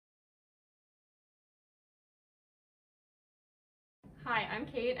Hi, I'm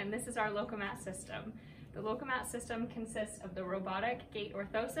Kate, and this is our Lokomat system. The Lokomat system consists of the robotic gait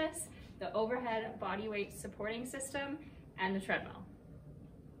orthosis, the overhead body weight supporting system, and the treadmill.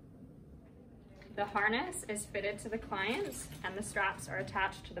 The harness is fitted to the client, and the straps are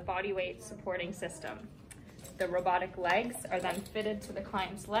attached to the body weight supporting system. The robotic legs are then fitted to the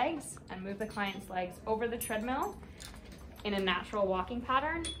client's legs and move the client's legs over the treadmill in a natural walking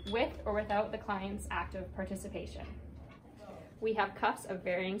pattern with or without the client's active participation. We have cuffs of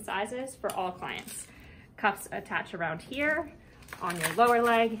varying sizes for all clients. Cuffs attach around here, on your lower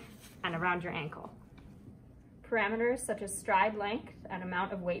leg, and around your ankle. Parameters such as stride length and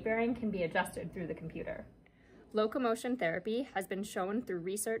amount of weight bearing can be adjusted through the computer. Locomotion therapy has been shown through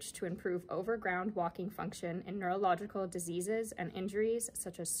research to improve overground walking function in neurological diseases and injuries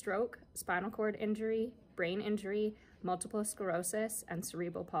such as stroke, spinal cord injury, brain injury, multiple sclerosis, and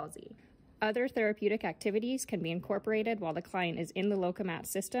cerebral palsy. Other therapeutic activities can be incorporated while the client is in the Lokomat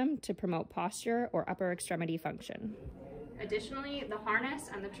system to promote posture or upper extremity function. Additionally, the harness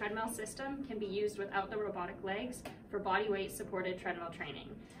and the treadmill system can be used without the robotic legs for body weight supported treadmill training.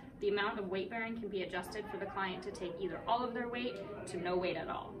 The amount of weight bearing can be adjusted for the client to take either all of their weight to no weight at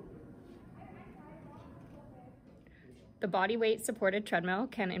all. The body weight supported treadmill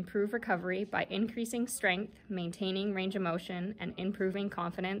can improve recovery by increasing strength, maintaining range of motion, and improving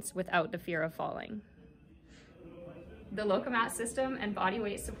confidence without the fear of falling. The Lokomat system and body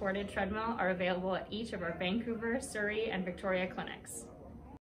weight supported treadmill are available at each of our Vancouver, Surrey, and Victoria clinics.